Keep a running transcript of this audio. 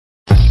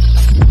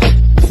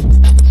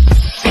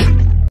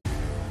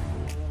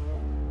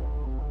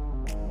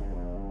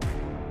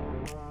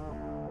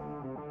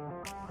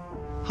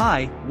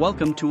Hi,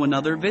 welcome to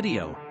another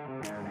video.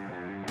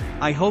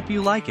 I hope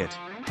you like it.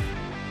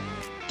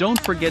 Don't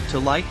forget to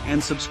like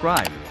and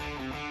subscribe.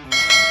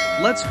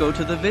 Let's go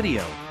to the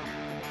video.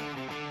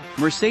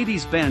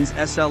 Mercedes-Benz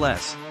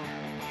SLS.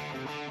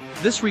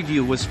 This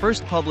review was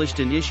first published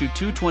in issue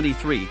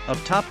 223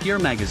 of Top Gear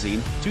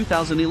magazine,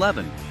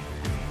 2011.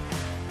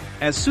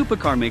 As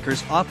supercar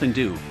makers often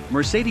do,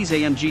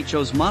 Mercedes-AMG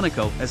chose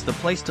Monaco as the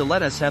place to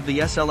let us have the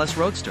SLS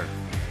Roadster.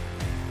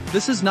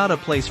 This is not a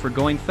place for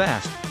going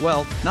fast,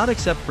 well, not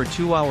except for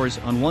 2 hours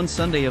on one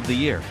Sunday of the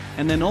year,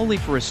 and then only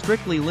for a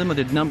strictly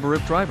limited number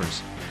of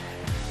drivers.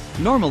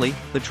 Normally,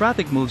 the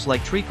traffic moves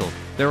like treacle,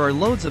 there are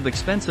loads of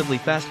expensively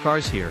fast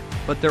cars here,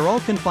 but they're all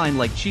confined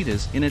like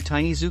cheetahs in a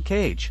tiny zoo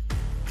cage.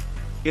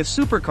 If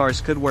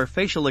supercars could wear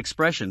facial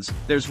expressions,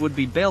 theirs would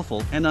be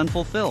baleful and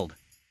unfulfilled.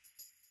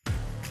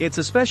 It's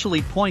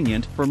especially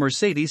poignant for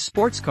Mercedes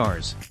sports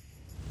cars.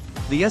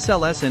 The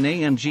SLS and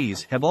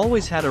AMGs have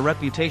always had a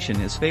reputation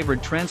as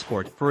favored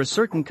transport for a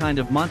certain kind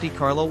of Monte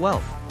Carlo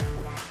wealth.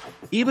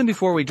 Even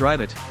before we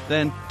drive it,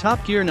 then,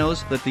 Top Gear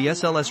knows that the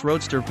SLS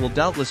Roadster will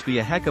doubtless be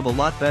a heck of a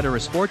lot better a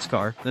sports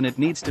car than it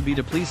needs to be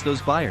to please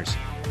those buyers.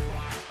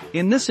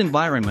 In this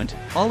environment,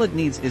 all it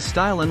needs is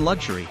style and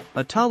luxury,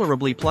 a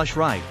tolerably plush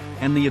ride,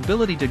 and the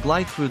ability to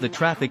glide through the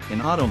traffic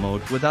in auto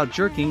mode without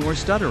jerking or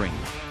stuttering.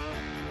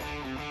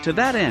 To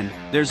that end,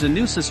 there's a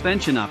new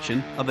suspension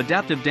option of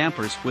adaptive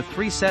dampers with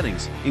 3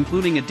 settings,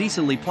 including a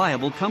decently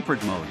pliable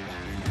comfort mode.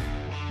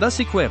 Thus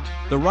equipped,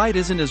 the ride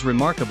isn't as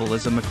remarkable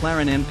as a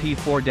McLaren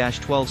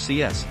MP4-12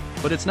 CS,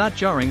 but it's not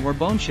jarring or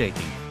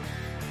bone-shaking.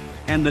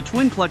 And the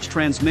twin-clutch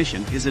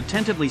transmission is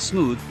attentively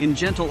smooth in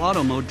gentle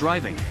auto mode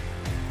driving.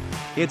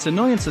 Its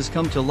annoyances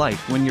come to light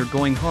when you're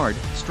going hard,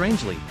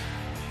 strangely.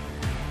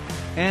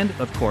 And,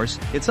 of course,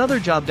 its other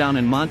job down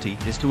in Monte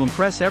is to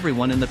impress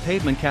everyone in the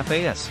pavement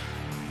cafes.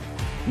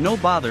 No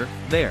bother,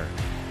 there.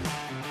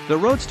 The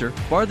Roadster,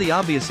 bar the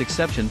obvious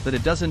exception that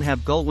it doesn't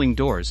have gull-wing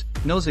doors,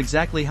 knows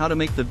exactly how to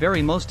make the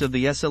very most of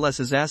the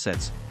SLS's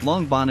assets,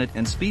 long bonnet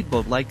and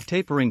speedboat-like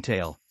tapering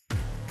tail.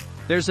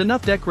 There's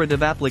enough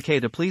decorative applique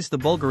to please the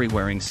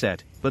Bulgari-wearing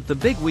set, but the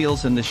big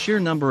wheels and the sheer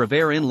number of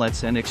air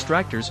inlets and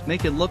extractors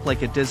make it look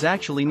like it does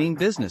actually mean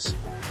business.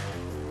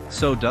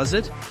 So does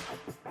it?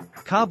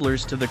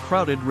 Cobblers to the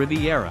crowded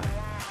Riviera.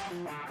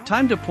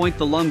 Time to point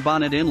the long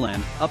bonnet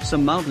inland, up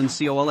some mountain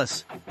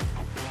COLS.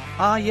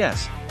 Ah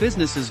yes,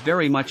 business is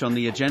very much on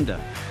the agenda.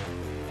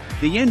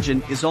 The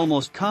engine is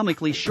almost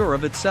comically sure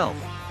of itself.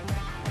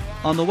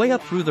 On the way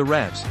up through the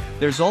revs,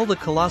 there's all the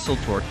colossal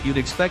torque you'd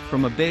expect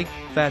from a big,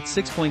 fat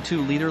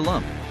 6.2-liter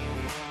lump.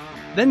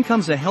 Then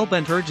comes a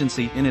hell-bent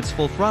urgency in its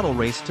full throttle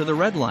race to the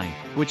red line,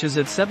 which is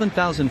at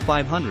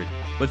 7,500,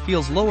 but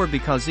feels lower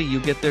because you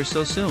get there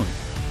so soon.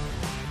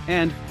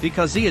 And,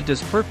 because it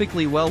does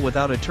perfectly well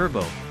without a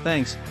turbo,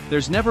 thanks,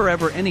 there's never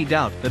ever any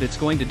doubt that it's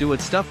going to do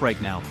its stuff right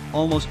now,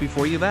 almost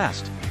before you've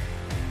asked.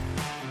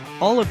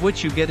 All of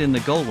which you get in the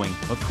Gullwing,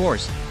 of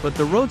course, but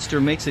the Roadster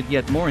makes it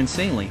yet more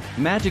insanely,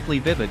 magically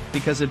vivid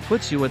because it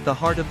puts you at the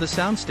heart of the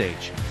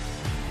soundstage.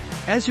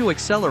 As you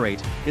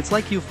accelerate, it's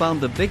like you found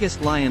the biggest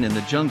lion in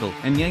the jungle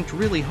and yanked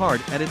really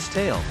hard at its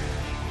tail.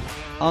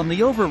 On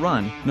the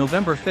overrun,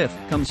 November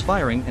 5th comes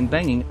firing and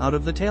banging out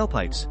of the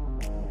tailpipes.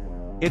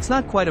 It's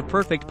not quite a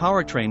perfect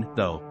powertrain,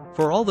 though.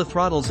 For all the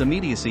throttle's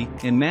immediacy,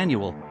 in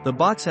manual, the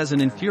box has an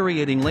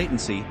infuriating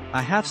latency,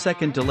 a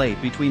half-second delay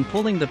between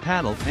pulling the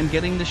paddle and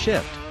getting the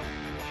shift.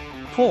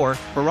 Poor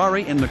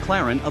Ferrari and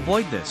McLaren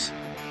avoid this.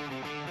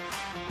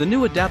 The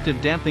new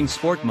adaptive damping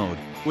sport mode,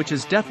 which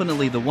is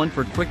definitely the one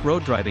for quick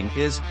road driving,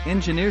 is,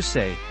 engineers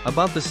say,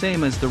 about the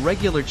same as the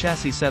regular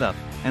chassis setup,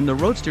 and the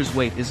Roadster's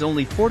weight is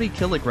only 40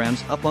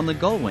 kilograms up on the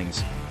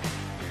gullwings.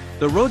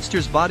 The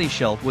Roadster's body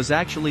shell was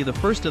actually the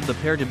first of the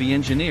pair to be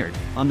engineered,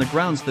 on the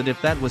grounds that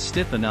if that was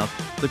stiff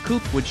enough, the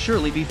coupe would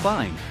surely be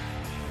fine.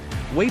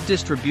 Weight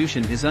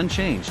distribution is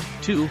unchanged,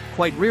 too,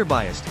 quite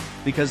rear-biased,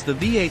 because the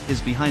V8 is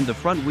behind the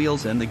front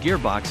wheels and the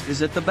gearbox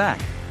is at the back.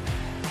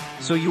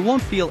 So you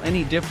won't feel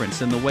any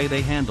difference in the way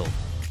they handle.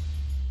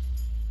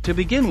 To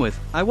begin with,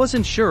 I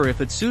wasn't sure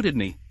if it suited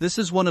me. This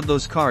is one of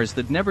those cars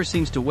that never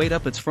seems to weight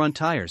up its front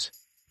tires.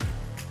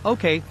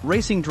 Okay,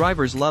 racing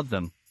drivers love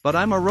them, but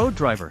I'm a road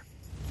driver.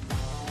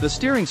 The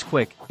steering's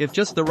quick, if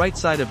just the right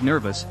side of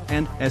nervous,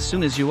 and, as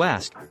soon as you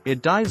ask,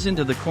 it dives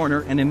into the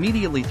corner and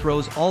immediately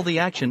throws all the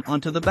action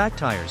onto the back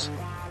tires.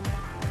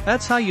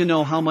 That's how you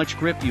know how much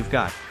grip you've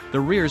got, the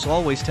rear's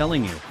always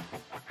telling you.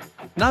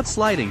 Not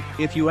sliding,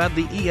 if you have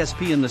the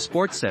ESP in the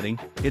sports setting,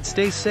 it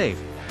stays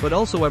safe, but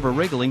also ever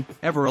wriggling,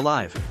 ever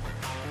alive.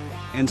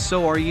 And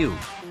so are you.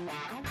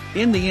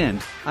 In the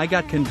end, I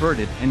got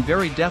converted and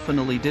very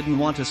definitely didn't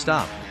want to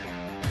stop.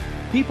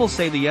 People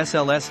say the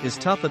SLS is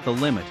tough at the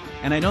limit,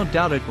 and I don't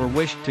doubt it or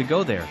wish to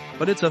go there,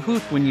 but it's a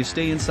hoot when you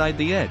stay inside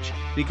the edge,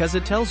 because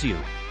it tells you.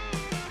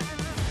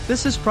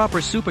 This is proper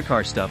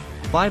supercar stuff,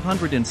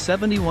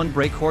 571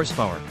 brake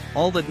horsepower,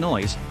 all that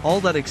noise,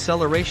 all that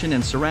acceleration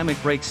and ceramic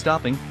brake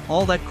stopping,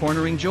 all that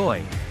cornering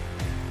joy.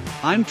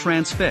 I'm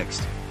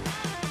transfixed.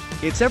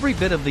 It's every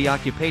bit of the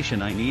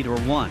occupation I need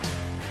or want.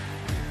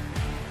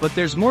 But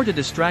there's more to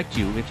distract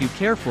you if you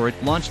care for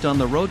it. Launched on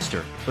the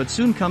Roadster, but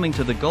soon coming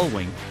to the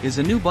Gullwing, is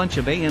a new bunch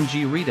of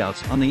AMG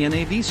readouts on the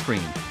NAV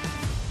screen.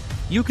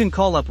 You can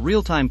call up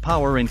real-time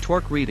power and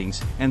torque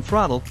readings, and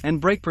throttle and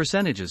brake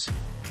percentages.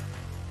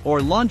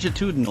 Or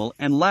longitudinal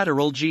and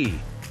lateral G.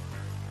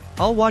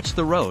 I'll watch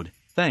the road,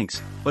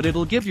 thanks, but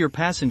it'll give your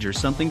passenger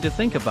something to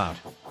think about.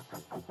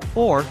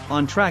 Or,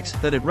 on tracks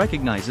that it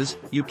recognizes,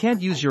 you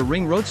can't use your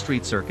Ring Road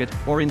Street circuit,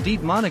 or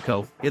indeed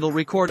Monaco, it'll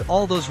record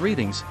all those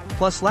readings,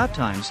 plus lap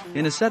times,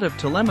 in a set of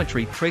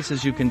telemetry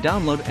traces you can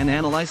download and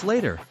analyze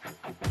later.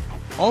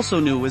 Also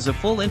new is a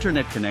full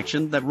internet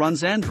connection that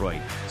runs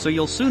Android, so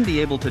you'll soon be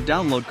able to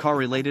download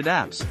car-related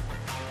apps.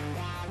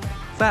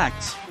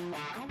 Facts.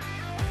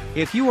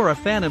 If you are a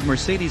fan of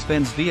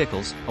Mercedes-Benz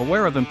vehicles,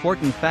 aware of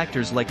important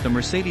factors like the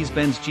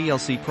Mercedes-Benz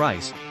GLC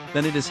price,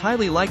 then it is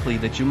highly likely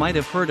that you might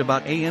have heard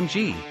about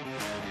AMG.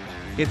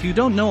 If you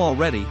don't know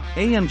already,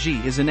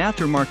 AMG is an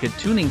aftermarket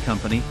tuning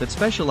company that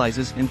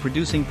specializes in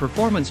producing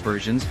performance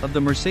versions of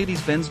the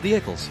Mercedes-Benz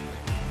vehicles.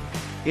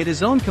 It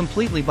is owned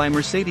completely by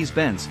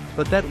Mercedes-Benz,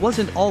 but that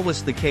wasn't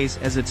always the case,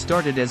 as it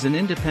started as an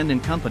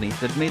independent company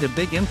that made a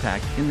big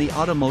impact in the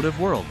automotive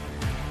world.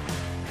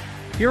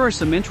 Here are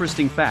some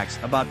interesting facts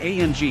about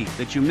AMG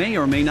that you may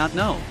or may not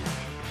know.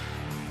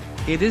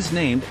 It is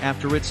named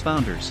after its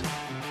founders.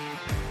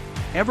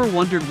 Ever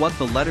wondered what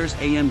the letters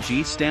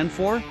AMG stand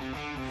for?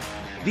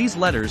 These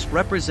letters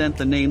represent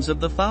the names of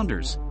the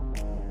founders.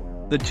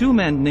 The two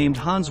men named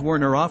Hans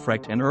Werner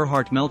Aufrecht and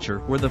Erhard Melcher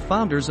were the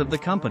founders of the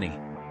company.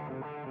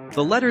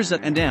 The letters A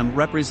and M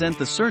represent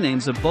the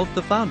surnames of both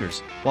the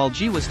founders, while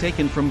G was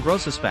taken from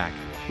Grossesbach,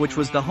 which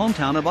was the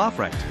hometown of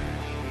Aufrecht.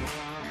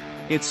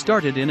 It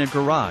started in a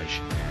garage.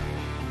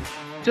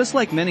 Just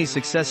like many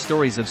success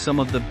stories of some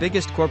of the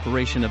biggest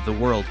corporations of the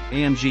world,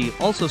 AMG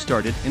also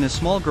started in a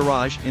small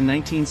garage in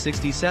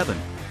 1967.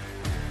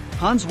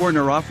 Hans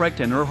Werner Aufrecht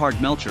and Erhard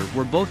Melcher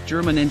were both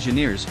German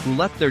engineers who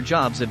left their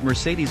jobs at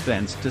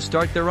Mercedes-Benz to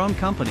start their own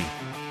company.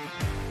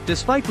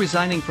 Despite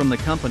resigning from the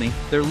company,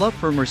 their love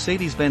for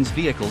Mercedes-Benz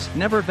vehicles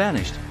never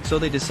vanished, so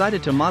they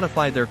decided to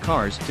modify their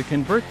cars to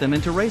convert them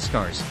into race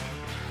cars.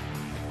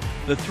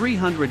 The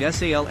 300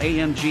 SAL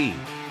AMG.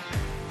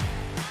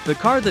 The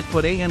car that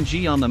put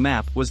AMG on the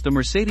map was the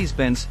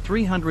Mercedes-Benz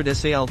 300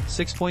 SAL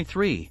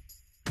 6.3.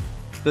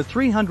 The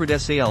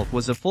 300 SAL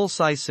was a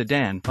full-size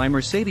sedan by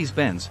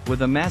Mercedes-Benz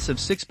with a massive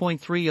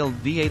 6.3L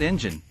V8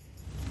 engine.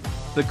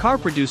 The car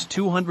produced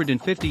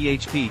 250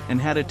 HP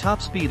and had a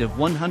top speed of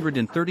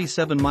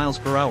 137 miles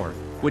per hour,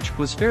 which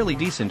was fairly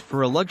decent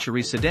for a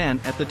luxury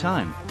sedan at the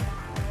time.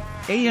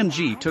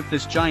 AMG took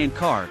this giant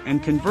car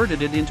and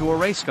converted it into a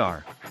race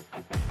car.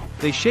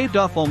 They shaved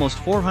off almost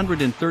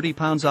 430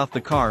 pounds off the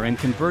car and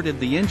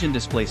converted the engine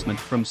displacement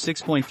from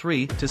 6.3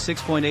 to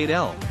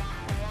 6.8L.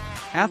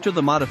 After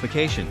the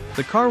modification,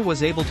 the car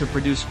was able to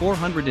produce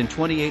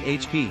 428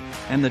 HP,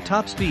 and the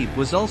top speed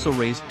was also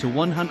raised to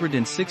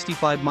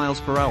 165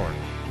 miles per hour.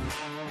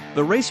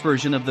 The race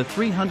version of the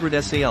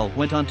 300 SAL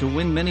went on to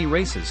win many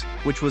races,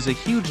 which was a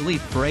huge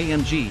leap for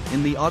AMG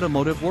in the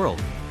automotive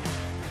world.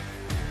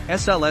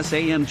 SLS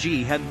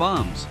AMG had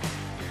bombs.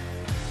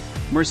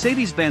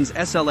 Mercedes-Benz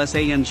SLS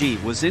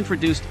AMG was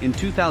introduced in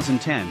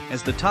 2010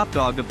 as the top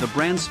dog of the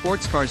brand's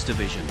sports cars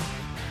division.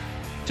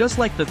 Just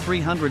like the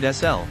 300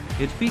 SL,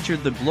 it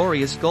featured the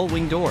glorious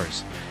gullwing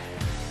doors.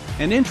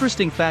 An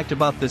interesting fact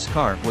about this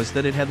car was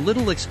that it had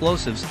little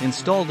explosives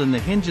installed in the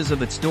hinges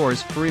of its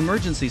doors for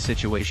emergency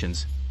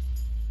situations.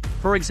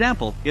 For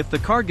example, if the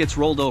car gets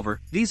rolled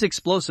over, these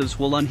explosives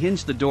will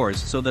unhinge the doors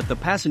so that the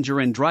passenger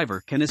and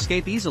driver can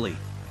escape easily.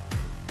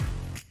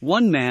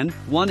 One man,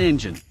 one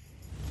engine.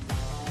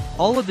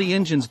 All of the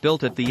engines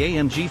built at the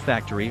AMG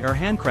factory are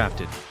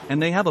handcrafted,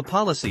 and they have a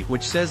policy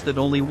which says that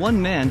only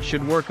one man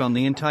should work on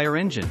the entire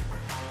engine.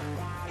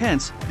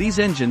 Hence, these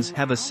engines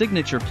have a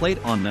signature plate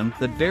on them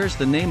that bears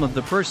the name of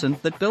the person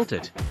that built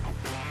it.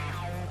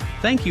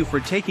 Thank you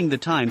for taking the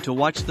time to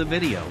watch the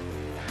video.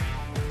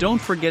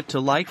 Don't forget to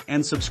like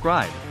and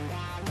subscribe.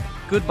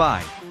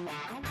 Goodbye.